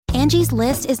Angie's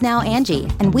List is now Angie,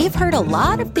 and we've heard a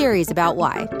lot of theories about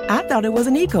why. I thought it was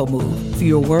an eco move.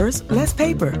 Fewer words, less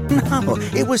paper. No,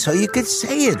 it was so you could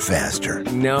say it faster.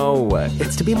 No,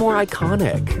 it's to be more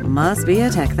iconic. Must be a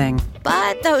tech thing.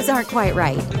 But those aren't quite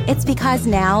right. It's because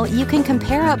now you can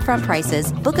compare upfront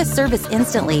prices, book a service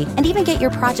instantly, and even get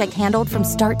your project handled from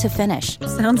start to finish.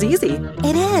 Sounds easy.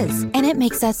 It is, and it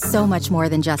makes us so much more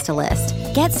than just a list.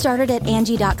 Get started at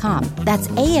Angie.com. That's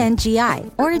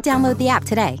ANGI, or download the app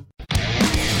today.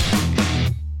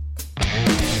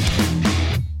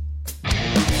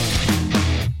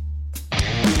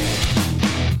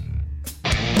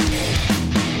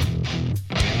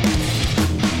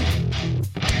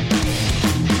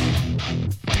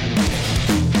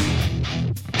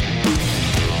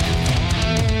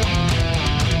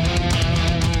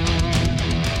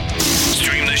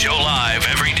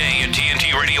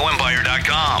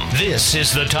 This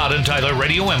is the Todd and Tyler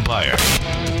Radio Empire.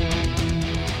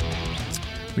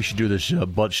 We should do this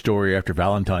butt story after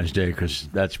Valentine's Day, because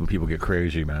that's when people get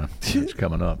crazy, man. It's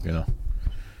coming up, you know.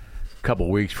 A couple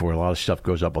of weeks before a lot of stuff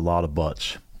goes up, a lot of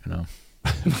butts, you know.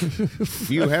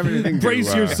 Do you have anything to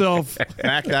brace yourself?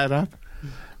 Back that up?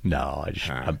 No,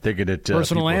 I'm thinking it.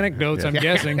 Personal anecdotes, I'm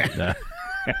guessing.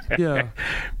 Yeah.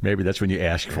 Maybe that's when you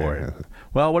ask for it.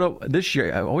 Well, this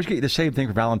year, I always get you the same thing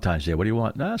for Valentine's Day. What do you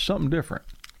want? Something different.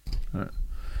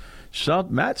 So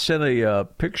Matt sent a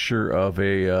picture of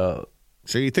a...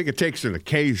 So you think it takes an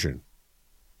occasion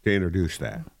to introduce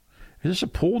that? Is this a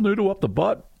pool noodle up the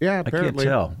butt? Yeah, apparently.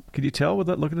 I can't tell. Can you tell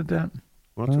without looking at that?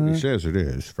 Well, that's what he says it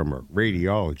is, from a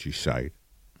radiology site.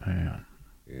 Man.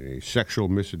 In a sexual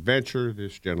misadventure,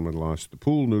 this gentleman lost the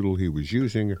pool noodle he was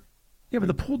using. Yeah, but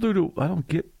the pool noodle, I don't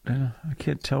get... I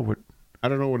can't tell what... I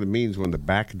don't know what it means when the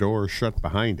back door is shut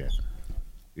behind it.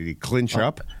 Did he clinch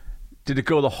up? Did it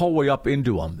go the whole way up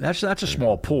into him? That's a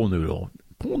small pool noodle.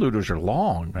 Pool noodles are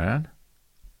long, man.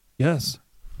 Yes.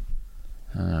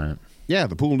 Yeah,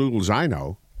 the pool noodles I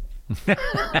know. Wrap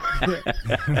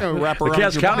around the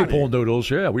Cass your County body. pool noodles,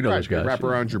 yeah, we know Right, those guys. they wrap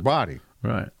around your body.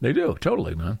 Right. They do,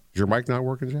 totally, man. Is your mic not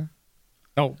working, Zach?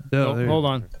 Oh, hold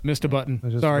on. Missed a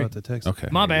button. Sorry. Okay.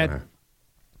 My bad.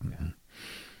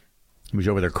 He was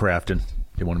over there crafting.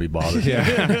 Didn't want to be bothered.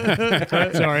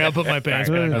 Sorry, I'll put my pants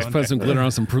back on. Let's put some glitter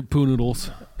on some poo noodles.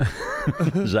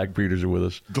 Zach Peters are with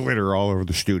us. Glitter all over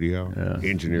the studio. Yeah. The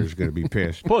engineer's going to be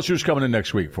pissed. Plus, who's coming in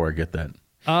next week before I get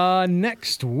that?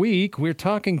 Next week, we're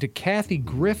talking to Kathy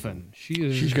Griffin.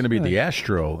 She's going to be at the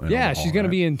Astro. In Yeah, Omaha, she's going to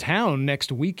right? be in town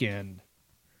next weekend.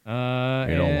 Omaha.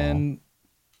 And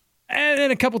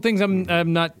a couple things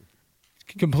I'm not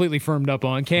completely firmed up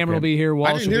on. Cameron will be here. I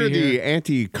Walsh didn't will hear be here. the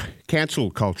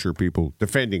anti-cancel culture people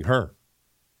defending her.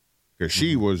 Because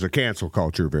she was a cancel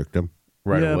culture victim.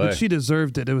 Right away. but she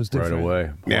deserved it. It was different. Right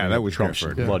away. Yeah, that was Trump's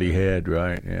different. bloody head,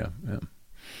 right? Yeah.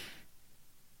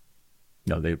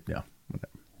 No,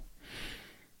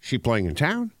 She playing in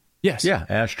town? Yes. Yeah,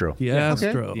 Astro. The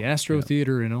Astro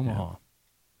Theater in Omaha.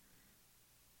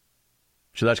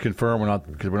 So that's confirmed.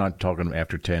 Because we're not talking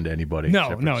after 10 to anybody.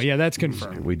 No, that's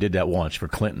confirmed. We did that once for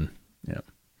Clinton.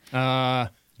 Yeah.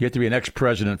 You have to be an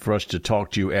ex-president for us to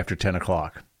talk to you after 10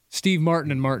 o'clock. Steve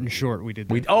Martin and Martin Short, we did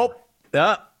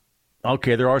that.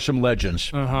 Okay, there are some legends.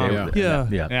 Yeah.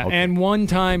 Okay. And one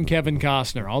time Kevin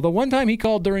Costner. Although one time he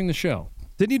called during the show.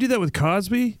 Didn't you do that with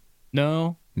Cosby?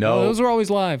 No. No. Those were always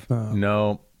live.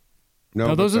 No,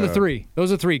 those are the three.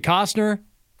 Those are three. Costner,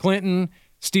 Clinton,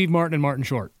 Steve Martin, and Martin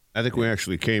Short. I think we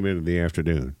actually came in the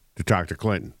afternoon to talk to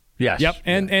Clinton. Yes. Yep.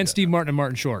 And Steve Martin and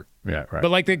Martin Short. Yeah, right. But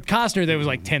like the Costner, that was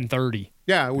like 10:30.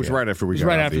 Yeah, it was right after we It was got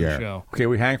right off after the the air. show. Okay,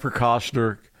 we hang for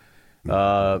Costner.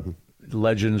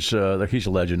 Legends, he's a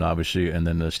legend, obviously, and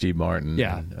then Steve Martin.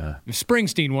 Yeah. And, If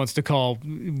Springsteen wants to call,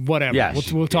 whatever.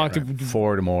 yes. We'll talk to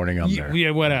 4 in the morning, I'm there.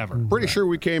 Yeah, whatever. Pretty sure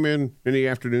we came in the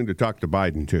afternoon to talk to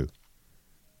Biden, too.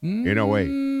 In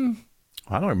 08.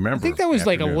 I don't remember. I think that was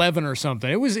like afternoon. 11 or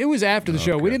something. It was after the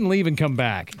show. We didn't leave and come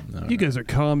back. You guys are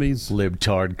commies.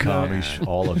 Libtard commies,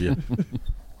 all of you.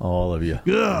 All of you.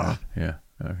 Ugh. Yeah,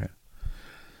 okay.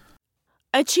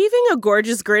 Achieving a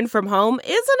gorgeous grin from home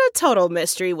isn't a total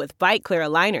mystery with Bite Clear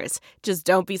aligners. Just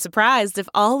don't be surprised if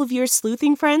all of your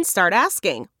sleuthing friends start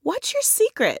asking, "What's your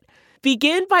secret?"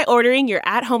 Begin by ordering your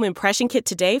at-home impression kit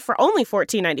today for only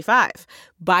 $14.95.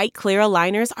 Bite Clear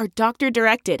aligners are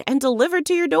doctor-directed and delivered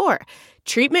to your door.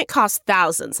 Treatment costs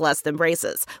thousands less than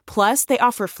braces. Plus, they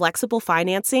offer flexible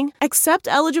financing, accept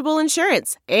eligible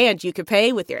insurance, and you can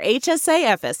pay with your HSA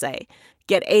FSA.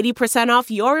 Get 80% off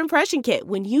your impression kit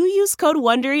when you use code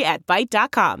WONDERY at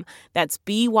Byte.com. That's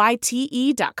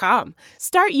BYTE.com.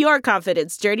 Start your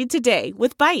confidence journey today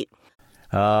with Byte.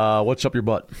 What's up your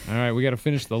butt? All right, we got to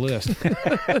finish the list.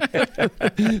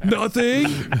 Nothing.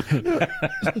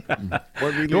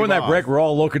 During that break, we're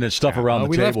all looking at stuff around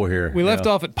the table here. We left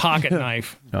off at pocket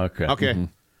knife. Okay. Okay. Mm-hmm.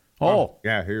 Oh.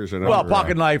 Yeah, here's another. Well,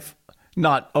 pocket knife,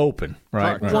 not open,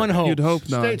 right? One hope. You'd hope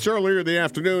not. States earlier in the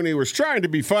afternoon, he was trying to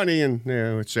be funny, and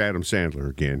it's Adam Sandler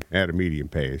again at a medium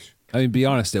pace. I mean, be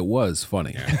honest, it was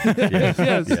funny.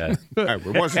 Yes. Yeah.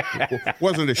 It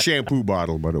wasn't a shampoo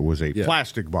bottle, but it was a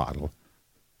plastic bottle.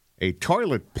 A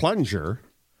toilet plunger.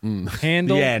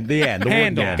 Handle. The end.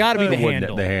 Handle. Got to be the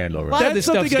handle. The handle, A right? lot of That's this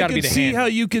stuff's something I got to be could the see handle. how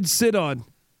you could sit on.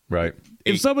 Right.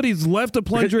 If somebody's left a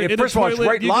plunger in a First of all, toilet, it's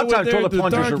right. A you lot of go in times there, toilet the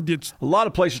plungers dark, are. it's- A lot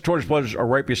of places toilet plungers are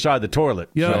right beside the toilet.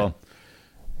 Yeah. So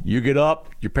you get up,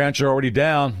 your pants are already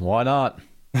down. Why not?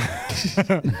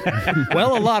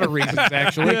 Well, a lot of reasons,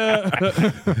 actually.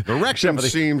 The rectum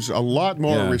seems a lot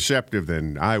more receptive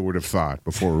than I would have thought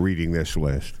before reading this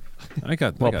list.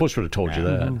 Push would have told you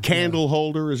that. Candle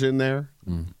holder is in there.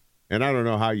 And I don't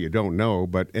know how you don't know,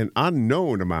 but an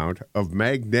unknown amount of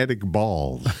magnetic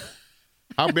balls.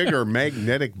 How big are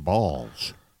magnetic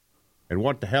balls? And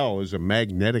what the hell is a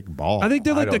magnetic ball? I think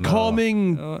they're like the don't know.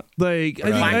 calming, I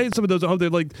had some of those. They're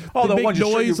like Oh, they the make ones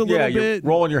noise a little you're bit.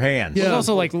 rolling your hands. Yeah. There's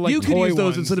also like you can toy use those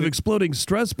ones instead of exploding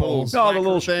stress balls. No, the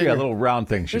little thing. little round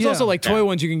things. There's also like toy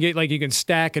ones you can get, like you can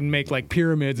stack and make like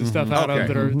pyramids and stuff out of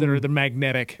that are the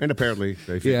magnetic. And apparently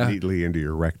they fit neatly into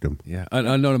your rectum. Yeah, an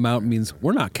unknown amount means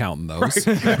we're not counting those.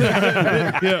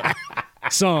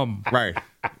 Some. Right.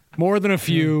 More than a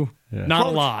few, not a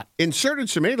lot. Inserted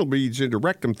some anal beads into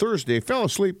rectum Thursday, fell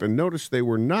asleep, and noticed they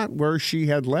were not where she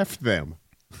had left them.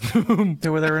 They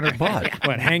were there in her butt.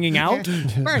 What, hanging out?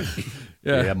 Right.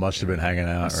 Yeah, it must have been hanging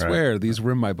out. I right? swear, these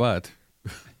were in my butt.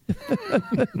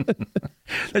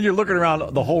 And you're looking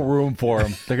around the whole room for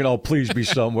them, thinking, "Oh, please be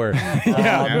somewhere."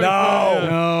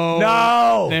 No.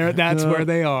 That's where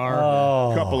they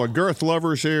are. A couple of girth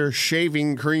lovers here,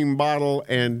 shaving cream bottle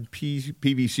and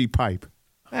PVC pipe.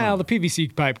 Well, the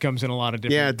PVC pipe comes in a lot of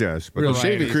different. Yeah, it does. But the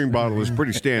shaving cream bottle is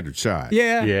pretty standard size.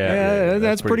 Yeah,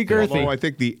 that's pretty girthy. Although I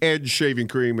think the Edge shaving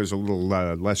cream is a little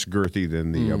less girthy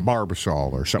than the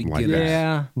Barbasol or something like that.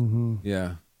 Yeah.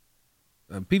 Yeah.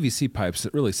 PVC pipes,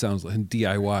 it really sounds like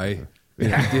DIY.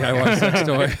 DIY sex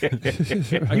toy.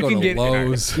 I go to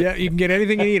Lowe's. Yeah, you can get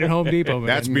anything you need at Home Depot. Man.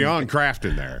 That's beyond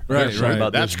crafting there. Right.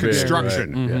 That's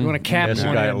construction. You want to cap That's the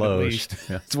one guy end at at Lowe's. least.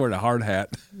 That's where the hard hat.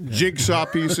 Jigsaw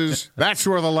pieces. That's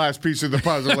where the last piece of the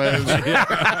puzzle is.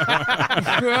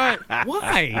 Right.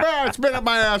 Why? Well, it's been up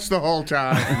my ass the whole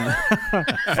time.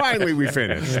 Finally, we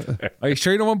finished. Are you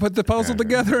sure you don't want to put the puzzle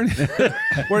together?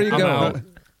 Where are you going?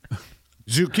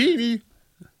 Zucchini.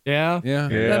 Yeah. Yeah.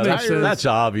 That makes sense. That's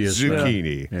obvious.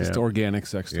 Zucchini. Just organic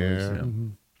sex toys. Yeah.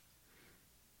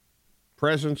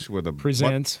 Presents with a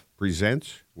Presents.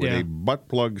 Presents with a butt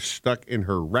plug stuck in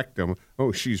her rectum.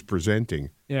 Oh, she's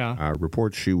presenting. Yeah.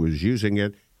 Reports she was using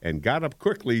it and got up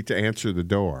quickly to answer the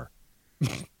door.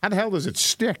 How the hell does it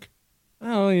stick?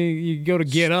 Well, you go to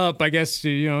get up. I guess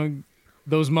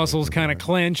those muscles kind of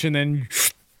clench and then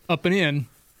up and in.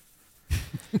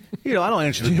 I don't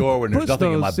answer the door when there's Push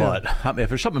nothing in my those, yeah. butt. I mean, if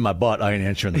there's something in my butt, I ain't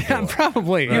answering the door. Yeah,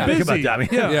 probably. Yeah, think about that. I mean,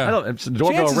 Yeah. I don't, if the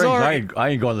doorbell Chances rings, are- I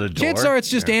ain't going to the door. Chances are it's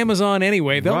just Amazon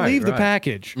anyway. They'll Right, leave the right.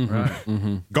 package.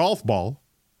 Golf ball.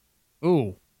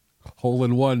 Ooh. Hole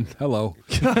in one. Hello.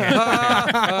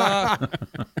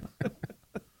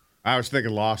 I was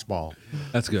thinking lost ball.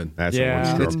 That's good. That's Yeah.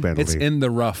 a one-stroke penalty. It's in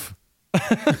the rough.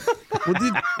 A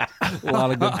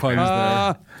lot of good puns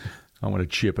there. I'm going to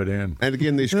chip it in. And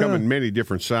again, these come in many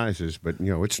different sizes, but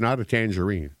it's not a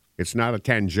tangerine. It's not a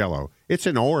Tangelo. It's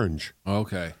an orange.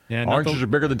 Okay. Yeah, not Oranges the- are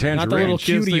bigger than Not the tangerines. little Yes,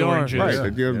 cutie they are. oranges.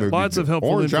 Right. Lots of helpful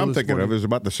orange info I'm this thinking of morning. is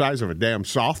about the size of a damn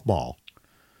softball.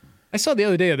 I saw the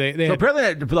other day they So had,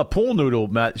 apparently, the pool noodle,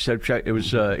 Matt said it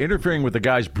was interfering with the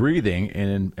guy's breathing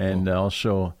and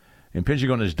also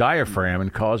impinging on his diaphragm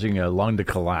and causing a lung to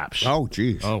collapse. Oh,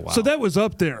 geez. oh wow. So that was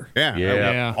up there. Yeah.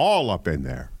 Yeah. All up in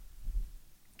there.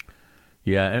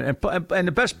 Yeah, and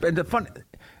the best and the fun.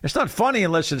 It's not funny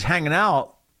unless it's hanging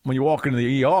out when you walk into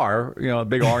the ER. A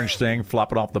big orange thing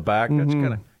flopping off the back. That's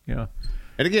kind of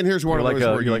And again, here's one You're of like those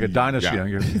a where you're like a dinosaur. yeah.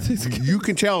 You're- You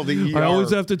can tell the I ER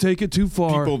always have to take it too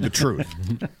far. people the truth.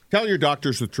 Tell your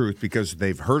doctors the truth because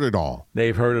they've heard it all.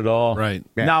 They've heard it all. Right.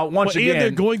 Yeah. Now, once Well, again, and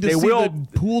they're going to they see will. the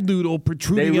pool noodle They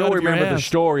protruding will out of your remember the ass.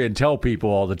 story and tell people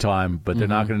all the time, but they're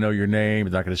not going to know your name.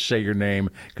 They're not going to say your name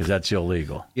because that's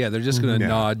illegal. Yeah, they're just going to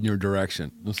nod in your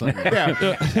direction. It's like,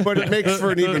 Yeah, but it makes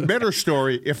for an even better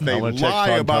story if they I'm gonna text lie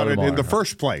Todd about it in tomorrow. the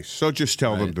first place. So just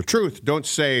tell them the truth. Don't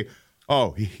say,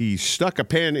 oh, he stuck a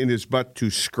pen in his butt to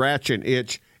scratch an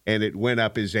itch and it went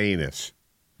up his anus.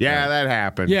 Yeah, that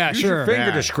happened. Yeah, Use sure. your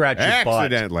finger to scratch your butt.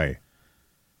 Accidentally.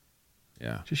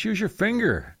 Yeah. Just use your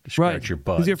finger to scratch your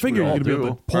butt. Because your That's what finger we you're all going to be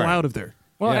able do. to pull Right. out of there.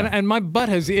 Well, Yeah. and my butt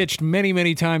has itched many,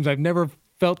 many times. I've never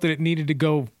felt that it needed to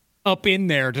go up in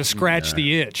there to scratch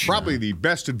the itch. Probably the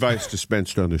best advice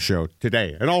dispensed on the show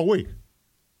today and all week.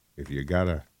 If you got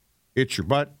to itch your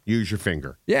butt, use your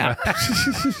finger. Yeah.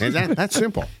 And that's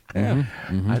simple.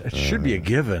 It should be a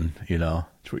given, you know.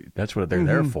 That's what they're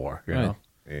there for, you know.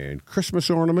 And Christmas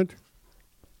ornament,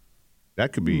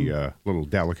 that could be a little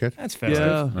delicate. That's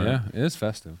festive. Yeah. Yeah, it is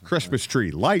festive. Christmas tree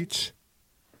lights,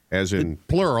 as in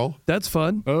plural. That's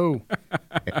fun. Oh.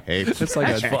 Hey, It's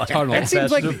like a tunnel. That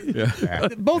seems like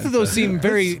both of those seem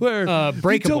very Swear. You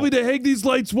breakable. told me to hang these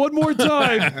lights one more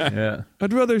time. Yeah.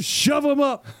 I'd rather shove them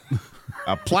up.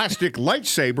 a plastic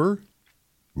lightsaber.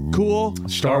 Cool.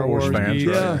 Star Wars fans,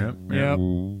 geeks. right? Yeah. Yep.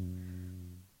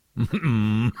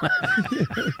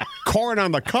 Corn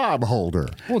on the cob holder.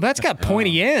 Well, that's got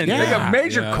pointy ends. They got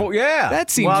major, yeah. That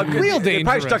seems real They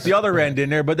probably stuck dangerous. the other end in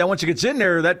there, but then once it gets in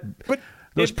there,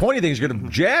 those pointy things are going to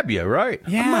jab you, right?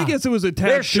 Yeah. My guess it was attached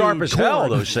They're sharp to as hell, corn.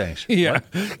 those things. Yeah,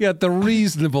 yeah. The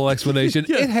reasonable explanation.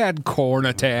 It had corn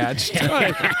attached.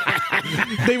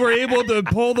 They were able to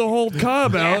pull the whole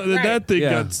cob out, and then that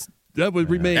thing that would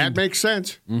remain. That makes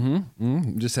sense.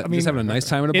 Just having a nice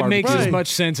time at a It barbecue. makes as much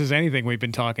sense as anything we've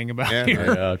been talking about Yeah, here.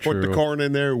 Yeah, Put the true. corn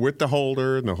in there with the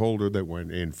holder, and the holder that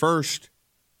went in first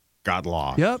got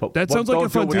lost. Yep, But that sounds like don't a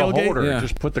fun do it with the tailgate. holder. Yeah.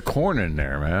 Just put the corn in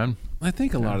there, man. I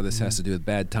think a lot of this has to do with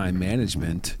bad time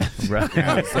management. Right.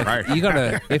 Right. You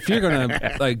gotta, if you're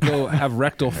gonna like go have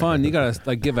rectal fun, you gotta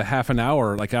like give a half an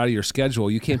hour like out of your schedule.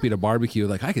 You can't be at a barbecue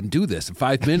like I can do this in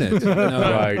 5 minutes. You know?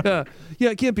 Right. Yeah,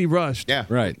 it can't be rushed. Yeah,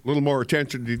 Right. A little more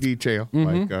attention to detail.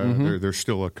 There's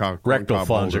still a corn Rectal cob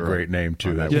Fun's a holder great name, too.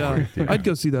 on that That Yeah, one. I'd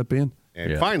go see that band.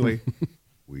 And Yeah. finally,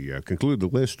 we conclude the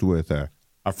list with a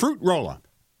fruit roll-up.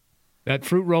 That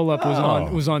fruit roll-up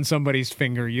was on somebody's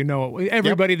finger. You know it.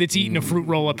 Everybody that's eaten a fruit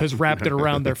roll-up has wrapped it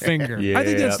around their finger. Yeah. I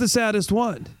think that's the saddest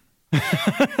one.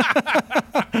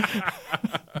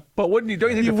 But wouldn't you? Don't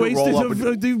you think You the fruit wasted,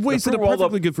 roll-up? you wasted a fruit roll-up,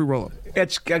 perfectly good fruit roll-up.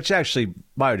 It's actually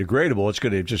biodegradable. It's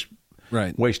going to just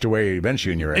Right. waste away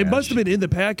eventually in your ass. It must have been in the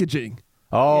packaging.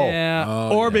 Oh. Yeah.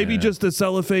 Or maybe just a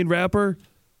cellophane wrapper.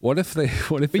 What if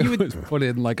it was put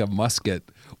in like a musket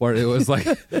where it was like,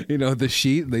 the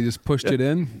sheet, they just pushed it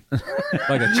in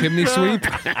like a chimney sweep?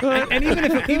 And even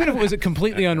if it was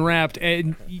completely unwrapped,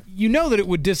 and you know that it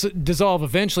would dissolve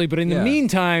eventually, but in the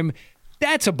meantime,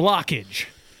 that's a blockage.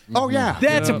 Oh, yeah.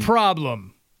 That's a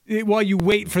problem while you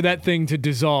wait for that thing to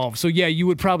dissolve. So, yeah, you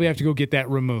would probably have to go get that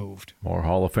removed. More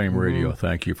Hall of Fame radio.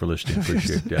 Thank you for listening.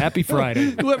 Appreciate that. Happy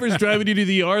Friday. Whoever's driving you to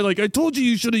the ER, like, I told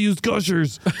you should have used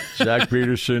Gushers. Zach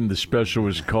Peterson. The special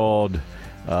is called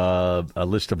A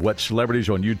List of Wet Celebrities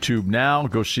on YouTube now.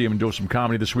 Go see him and do some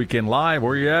comedy this weekend live.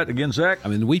 Where are you at again, Zach?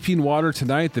 I'm in Weeping Water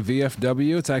tonight, the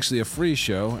VFW. It's actually a free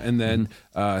show. And then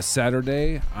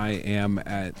Saturday, I am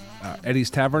at Eddie's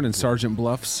Tavern in Sergeant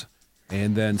Bluffs.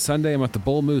 And then Sunday, I'm at the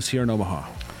Bull Moose here in Omaha.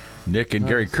 Nick and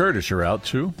Gary Curtis are out,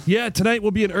 too. Yeah, tonight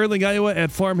we'll be in Erling, Iowa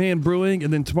at Farmhand Brewing,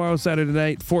 and then tomorrow, Saturday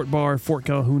night, Fort Barr, Fort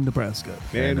Calhoun, Nebraska.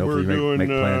 And hopefully we're doing make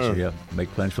plans. Make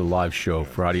plans for the live show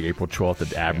Friday, April 12th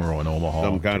at Admiral in Omaha.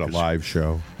 some kind of Tickets, live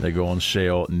show. They go on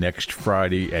sale next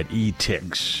Friday at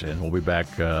E-Tix, and we'll be back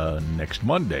next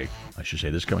Monday. I should say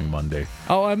this coming Monday.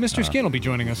 Oh, Mr. Skin will be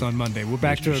joining us on Monday. We're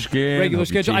back to Skin, regular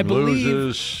hope your schedule. team I believe.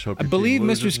 loses. Hope I your believe team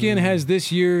Mr. loses. Skin has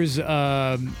this year's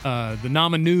the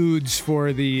Nominudes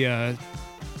for the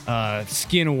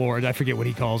Skin Award. I forget what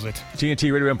he calls it.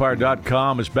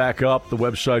 TNTRadioEmpire.com is back up. The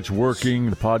website's working.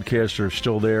 The podcasts are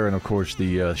still there. And, of course,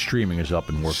 the streaming is up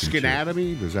and working, too.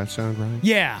 Skinatomy, does that sound right?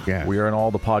 Yeah. Yeah. We are on all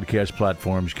the podcast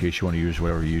platforms in case you want to use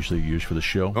whatever you usually use for the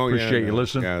show. Oh, Appreciate you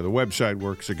listening. Yeah, the website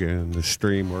works again. The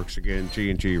stream works again.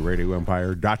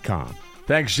 TNTRadioEmpire.com.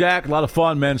 Thanks, Zach. A lot of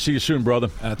fun, man. See you soon, brother.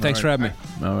 Thanks for having me.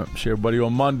 All right. See everybody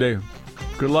on Monday.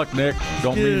 Good luck, Nick.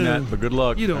 Don't mean Yeah. that, but good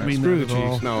luck. You don't mean Screw that the at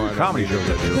all. Chiefs. No, I don't Comedy mean shows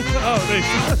it. I do. Oh,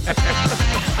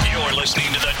 thanks. You're listening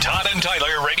to the Todd and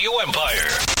Tyler Radio Empire.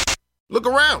 Look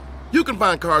around. You can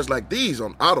find cars like these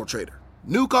on AutoTrader.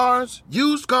 New cars,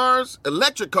 used cars,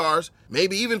 electric cars,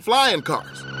 maybe even flying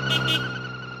cars.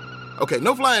 Okay,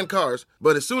 no flying cars,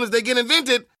 but as soon as they get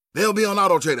invented, they'll be on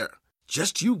AutoTrader.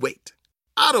 Just you wait.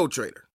 AutoTrader.